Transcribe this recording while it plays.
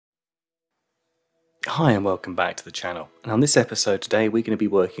Hi and welcome back to the channel, and on this episode today we're going to be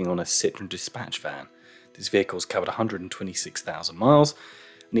working on a Citroen Dispatch van. This vehicle's covered 126,000 miles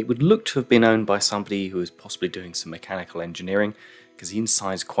and it would look to have been owned by somebody who is possibly doing some mechanical engineering because the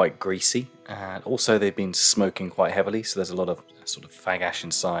inside's quite greasy and also they've been smoking quite heavily, so there's a lot of sort of fag ash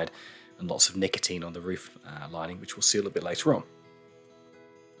inside and lots of nicotine on the roof lining, which we'll see a little bit later on.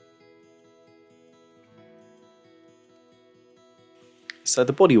 So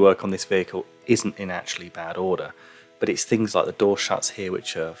the bodywork on this vehicle isn't in actually bad order, but it's things like the door shuts here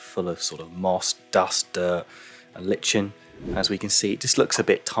which are full of sort of moss, dust, dirt and lichen. As we can see, it just looks a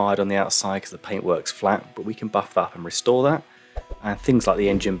bit tired on the outside because the paintwork's flat, but we can buff that up and restore that. And things like the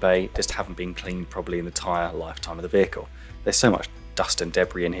engine bay just haven't been cleaned probably in the entire lifetime of the vehicle. There's so much dust and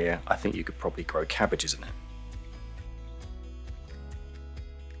debris in here, I think you could probably grow cabbages in it.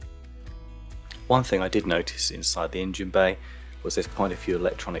 One thing I did notice inside the engine bay was there's quite a few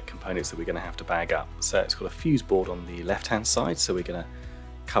electronic components that we're going to have to bag up. So it's got a fuse board on the left hand side, so we're going to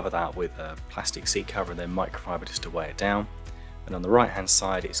cover that with a plastic seat cover and then microfiber just to weigh it down. And on the right hand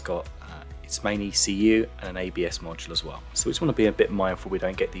side it's got its main ECU and an ABS module as well. So we just want to be a bit mindful we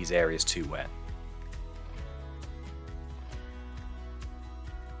don't get these areas too wet.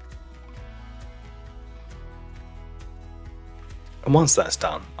 And once that's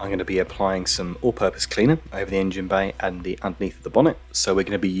done, I'm going to be applying some all-purpose cleaner over the engine bay and the underneath of the bonnet. So we're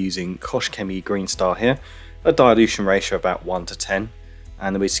going to be using Chemi Green Star here, a dilution ratio of about 1 to 10,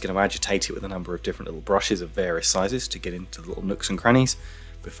 and then we're just going to agitate it with a number of different little brushes of various sizes to get into the little nooks and crannies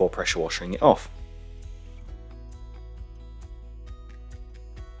before pressure washing it off.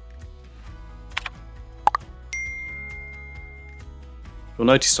 You'll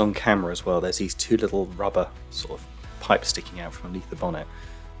notice on camera as well there's these two little rubber sort of pipe sticking out from underneath the bonnet,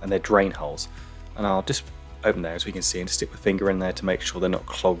 and they're drain holes, and I'll just open there as we can see and stick the finger in there to make sure they're not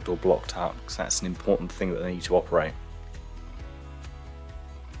clogged or blocked up, because that's an important thing that they need to operate.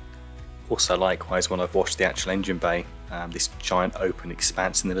 Also likewise, when I've washed the actual engine bay, this giant open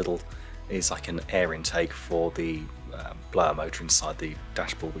expanse in the middle is like an air intake for the blower motor inside the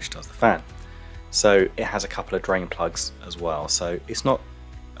dashboard which does the fan. So it has a couple of drain plugs as well, so it's not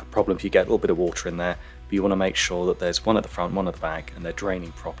a problem if you get a little bit of water in there, but you want to make sure that there's one at the front, one at the back, and they're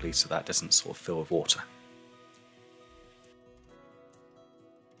draining properly so that doesn't sort of fill with water.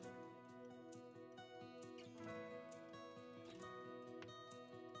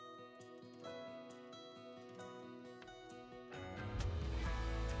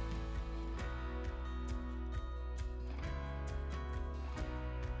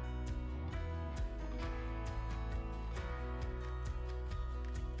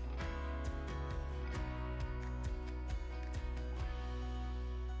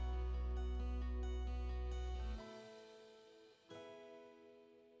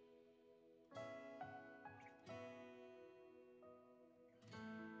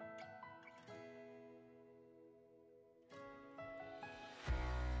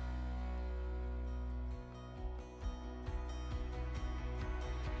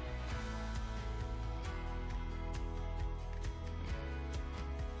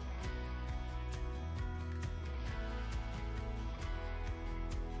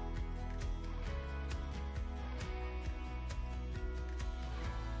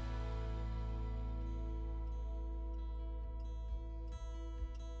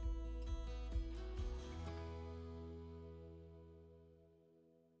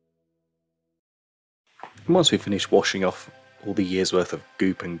 And once we've finished washing off all the years worth of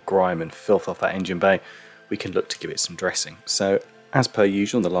goop and grime and filth off that engine bay, we can look to give it some dressing. So as per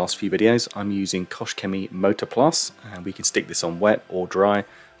usual in the last few videos, I'm using Chemi Motor Plus, and we can stick this on wet or dry.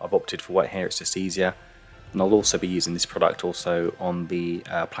 I've opted for wet here, it's just easier. And I'll also be using this product also on the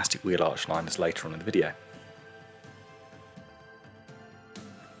plastic wheel arch liners later on in the video.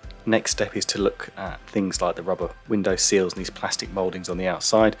 Next step is to look at things like the rubber window seals and these plastic mouldings on the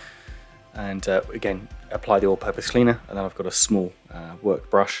outside. And again, apply the all-purpose cleaner, and then I've got a small work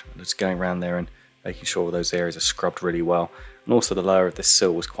brush that's going around there and making sure those areas are scrubbed really well. And also the lower of this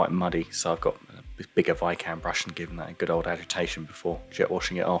sill was quite muddy, so I've got a bigger Vicam brush and given that a good old agitation before jet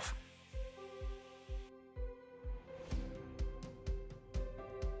washing it off.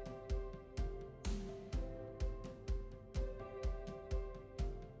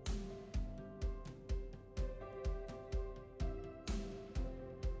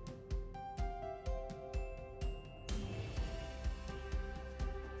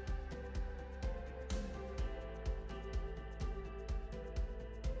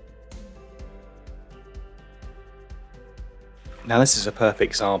 Now this is a perfect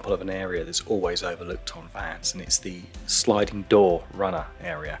example of an area that's always overlooked on vans, and it's the sliding door runner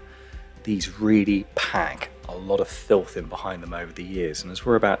area. these really pack a lot of filth in behind them over the years, and as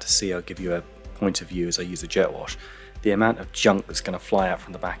we're about to see, I'll give you a point of view as I use the jet wash. The amount of junk that's going to fly out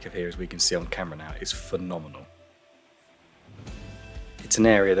from the back of here, as we can see on camera now, is phenomenal. It's an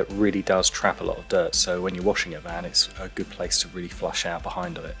area that really does trap a lot of dirt, so when you're washing a van, it's a good place to really flush out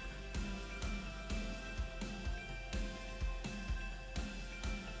behind of it.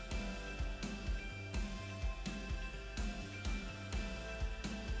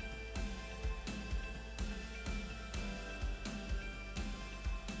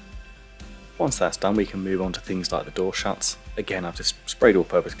 Once that's done, we can move on to things like the door shuts. Again, I've just sprayed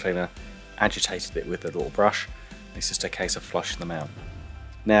all-purpose cleaner, agitated it with a little brush. It's just a case of flushing them out.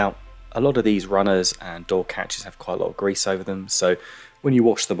 Now, a lot of these runners and door catches have quite a lot of grease over them, so when you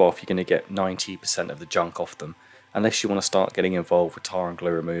wash them off, you're going to get 90% of the junk off them, unless you want to start getting involved with tar and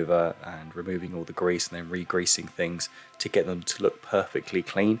glue remover and removing all the grease and then re-greasing things to get them to look perfectly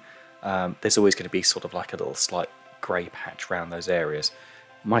clean. There's always going to be sort of like a little slight grey patch around those areas.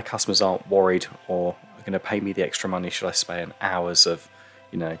 My customers aren't worried or are going to pay me the extra money should I spend hours of,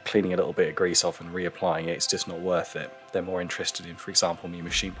 cleaning a little bit of grease off and reapplying it. It's just not worth it. They're more interested in, for example, me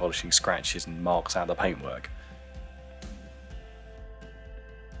machine polishing scratches and marks out of the paintwork.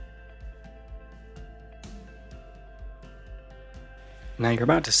 Now you're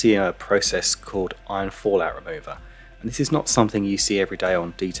about to see a process called iron fallout remover. And this is not something you see every day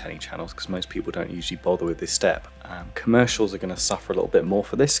on detailing channels because most people don't usually bother with this step. Commercials are going to suffer a little bit more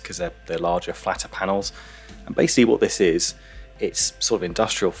for this because they're larger, flatter panels. And basically what this is, it's sort of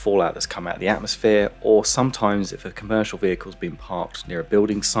industrial fallout that's come out of the atmosphere, or sometimes if a commercial vehicle's been parked near a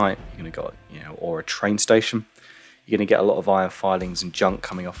building site, you're going to go, or a train station, you're going to get a lot of iron filings and junk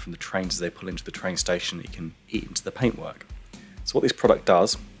coming off from the trains as they pull into the train station that you can eat into the paintwork. So what this product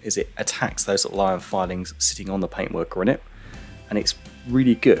does is it attacks those little iron filings sitting on the paintwork or in it, and it's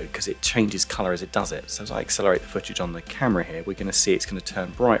really good because it changes colour as it does it. So as I accelerate the footage on the camera here, we're going to see it's going to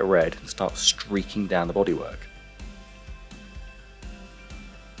turn bright red and start streaking down the bodywork.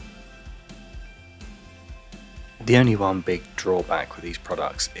 The only one big drawback with these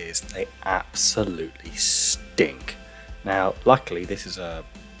products is they absolutely stink. Now luckily this is a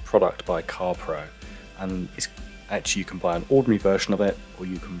product by CarPro, and it's actually you can buy an ordinary version of it or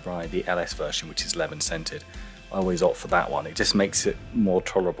you can buy the LS version, which is lemon scented. I always opt for that one. It just makes it more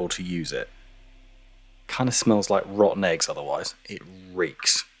tolerable to use it. Kind of smells like rotten eggs otherwise. It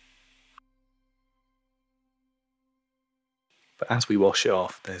reeks. But as we wash it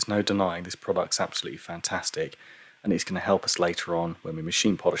off, there's no denying this product's absolutely fantastic, and it's going to help us later on when we're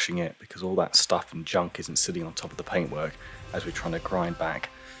machine polishing it, because all that stuff and junk isn't sitting on top of the paintwork as we're trying to grind back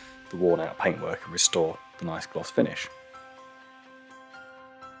the worn out paintwork and restore the nice gloss finish.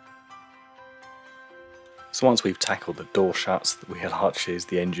 So once we've tackled the door shuts, the wheel arches,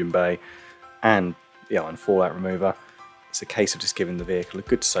 the engine bay and the iron fallout remover, it's a case of just giving the vehicle a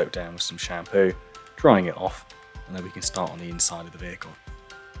good soak down with some shampoo, drying it off, and then we can start on the inside of the vehicle.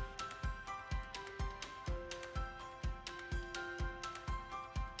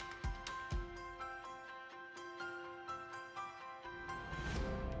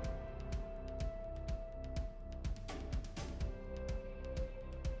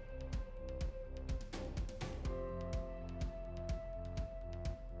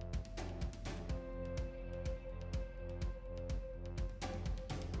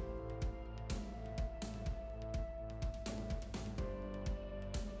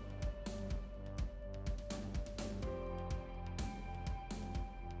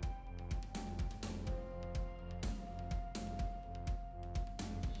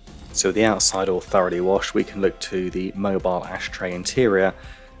 So the outside all thoroughly washed, we can look to the mobile ashtray interior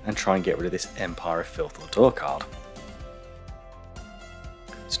and try and get rid of this empire of filth or door card.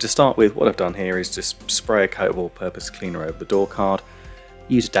 So to start with, what I've done here is just spray a coat of all-purpose cleaner over the door card,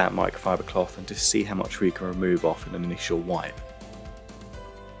 use a damp microfiber cloth and just see how much we can remove off in an initial wipe.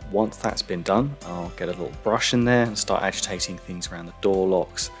 Once that's been done, I'll get a little brush in there and start agitating things around the door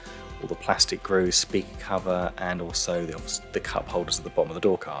locks, all the plastic grooves, speaker cover and also the cup holders at the bottom of the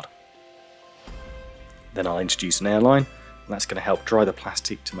door card. Then I'll introduce an airline, and that's going to help dry the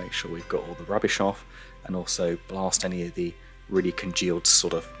plastic to make sure we've got all the rubbish off, and also blast any of the really congealed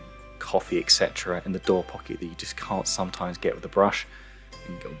sort of coffee etc. in the door pocket that you just can't sometimes get with a brush,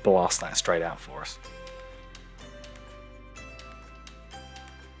 and go blast that straight out for us.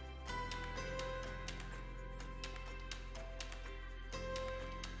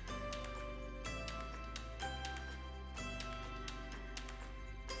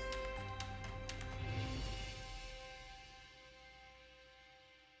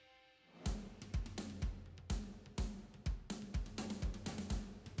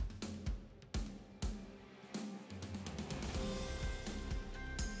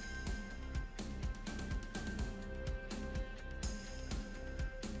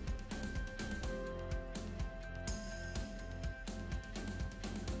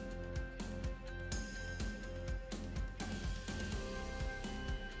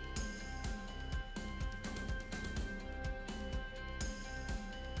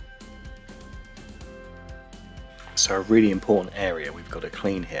 So a really important area we've got to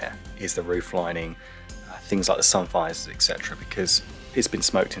clean here is the roof lining, things like the sun visors, etc., because it's been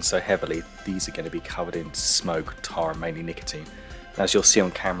smoked in so heavily, these are going to be covered in smoke, tar and mainly nicotine. As you'll see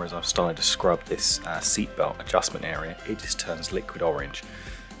on camera, as I've started to scrub this seatbelt adjustment area, it just turns liquid orange.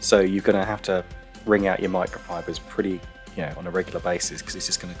 So you're going to have to wring out your microfibers pretty, on a regular basis, because it's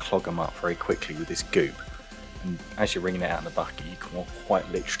just going to clog them up very quickly with this goop. And as you're wringing it out in the bucket, you can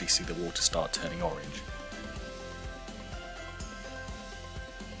quite literally see the water start turning orange.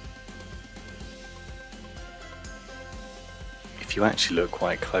 If you actually look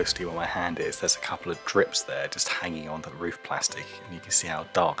quite closely where my hand is, there's a couple of drips there just hanging onto the roof plastic, and you can see how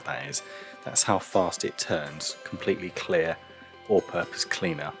dark that is. That's how fast it turns completely clear, all-purpose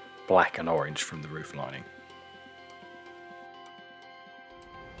cleaner, black and orange from the roof lining.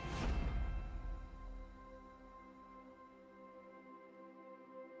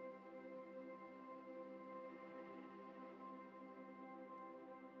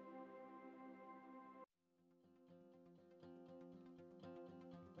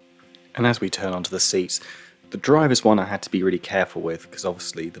 And as we turn onto the seats, the driver's one I had to be really careful with, because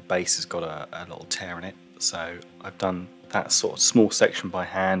obviously the base has got a little tear in it. So I've done that sort of small section by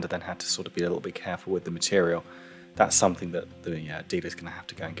hand, and then had to sort of be a little bit careful with the material. That's something that the dealer's going to have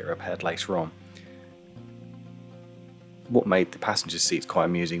to go and get repaired later on. What made the passenger seats quite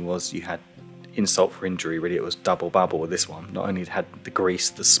amusing was you had insult for injury, really. It was double bubble with this one. Not only had the grease,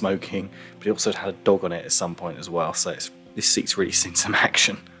 the smoking, but it also had a dog on it at some point as well. So this seat's really seen some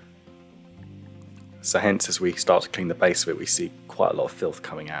action. So hence, as we start to clean the base of it, we see quite a lot of filth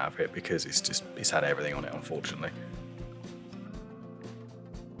coming out of it, because it's had everything on it, unfortunately.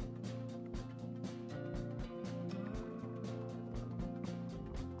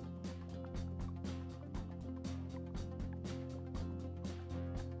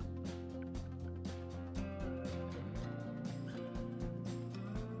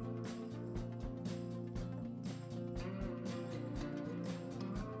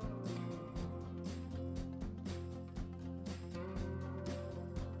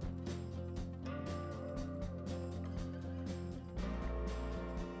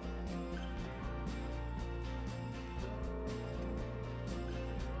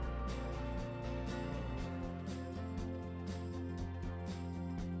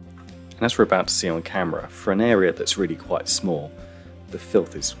 And as we're about to see on camera, for an area that's really quite small, the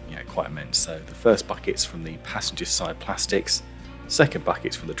filth is quite immense. So the first bucket's from the passenger side plastics, second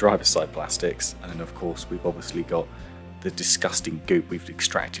bucket's from the driver's side plastics, and then of course we've obviously got the disgusting goop we've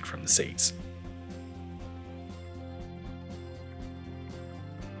extracted from the seats.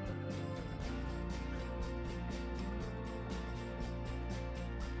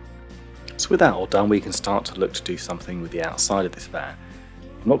 So with that all done, we can start to look to do something with the outside of this van.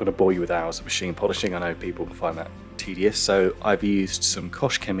 I'm not going to bore you with hours of machine polishing, I know people can find that tedious, so I've used some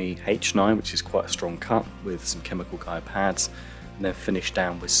Kosh Chemie H9, which is quite a strong cut, with some chemical guide pads, and then finished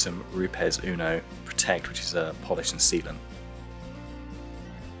down with some Rupes Uno Protect, which is a polish and sealant.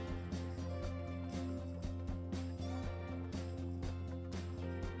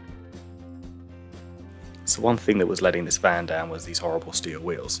 So one thing that was letting this van down was these horrible steel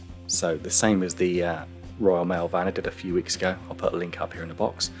wheels. So the same as the Royal Mail van I did a few weeks ago, I'll put a link up here in the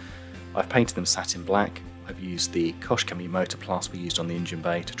box. I've painted them satin black. I've used the Kosh Chemie Motorplast we used on the engine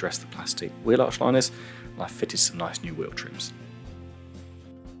bay to dress the plastic wheel arch liners, and I've fitted some nice new wheel trims.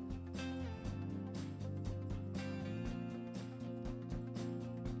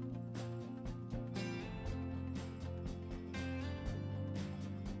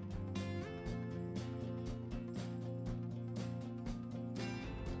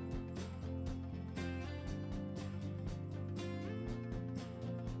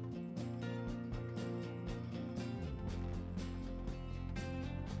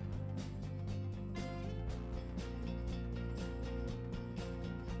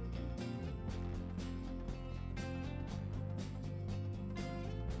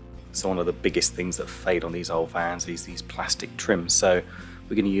 So one of the biggest things that fade on these old vans is these plastic trims. So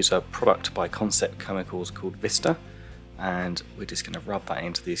we're going to use a product by Concept Chemicals called Vista, and we're just going to rub that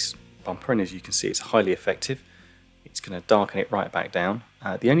into this bumper, and as you can see, it's highly effective. It's going to darken it right back down.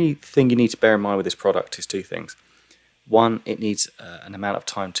 The only thing you need to bear in mind with this product is two things. One, it needs an amount of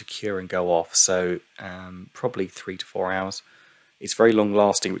time to cure and go off, so probably 3 to 4 hours. It's very long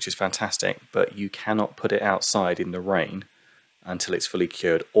lasting, which is fantastic, but you cannot put it outside in the rain until it's fully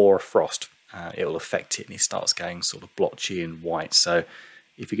cured, or frost. It will affect it and it starts going sort of blotchy and white. So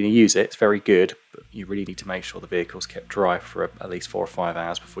if you're going to use it, it's very good, but you really need to make sure the vehicle's kept dry for at least 4 or 5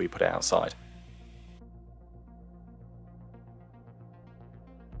 hours before you put it outside.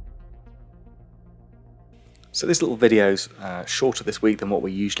 So this little video's shorter this week than what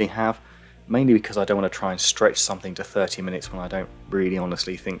we usually have, mainly because I don't want to try and stretch something to 30 minutes when I don't really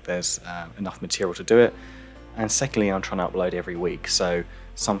honestly think there's enough material to do it. And secondly, I'm trying to upload every week, so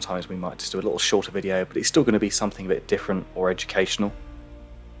sometimes we might just do a little shorter video, but it's still going to be something a bit different or educational.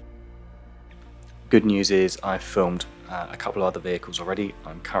 Good news is I've filmed a couple of other vehicles already.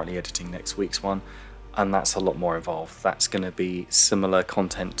 I'm currently editing next week's one, and that's a lot more involved. That's going to be similar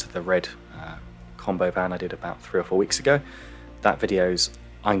content to the red combo van I did about 3 or 4 weeks ago. That video's,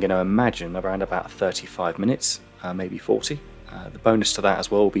 I'm going to imagine, around about 35 minutes, maybe 40. The bonus to that as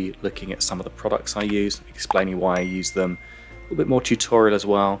well will be looking at some of the products I use, explaining why I use them, a little bit more tutorial as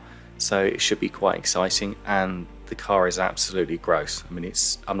well, so it should be quite exciting. And the car is absolutely gross. I mean,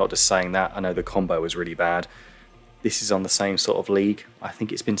 I'm not just saying that, I know the combo was really bad. This is on the same sort of league. I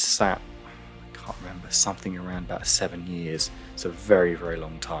think it's been sat, I can't remember, something around about 7 years. It's a very, very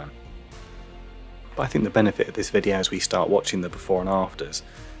long time. But I think the benefit of this video as we start watching the before and afters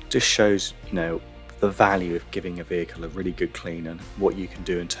just shows, you know, the value of giving a vehicle a really good clean and what you can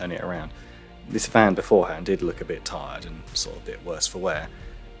do and turn it around. This van beforehand did look a bit tired and sort of a bit worse for wear.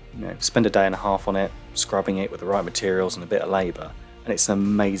 You know, spend a day and a half on it, scrubbing it with the right materials and a bit of labour, and it's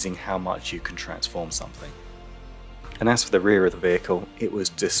amazing how much you can transform something. And as for the rear of the vehicle, it was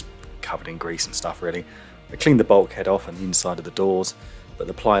just covered in grease and stuff really. I cleaned the bulkhead off and the inside of the doors, but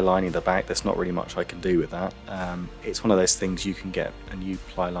the ply lining at the back, there's not really much I can do with that. It's one of those things you can get a new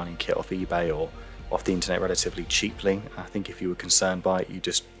ply lining kit off eBay or off the internet relatively cheaply. I think if you were concerned by it, you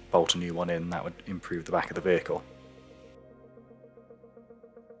just bolt a new one in and that would improve the back of the vehicle.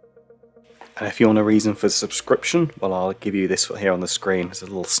 And if you want a reason for subscription, well, I'll give you this here on the screen. It's a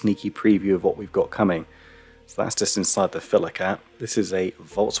little sneaky preview of what we've got coming. So that's just inside the filler cap. This is a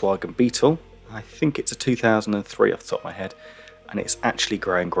Volkswagen Beetle. I think it's a 2003 off the top of my head, and it's actually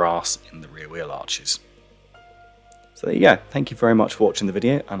growing grass in the rear wheel arches. So there you go. Thank you very much for watching the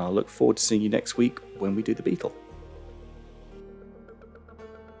video, and I'll look forward to seeing you next week when we do the Beetle.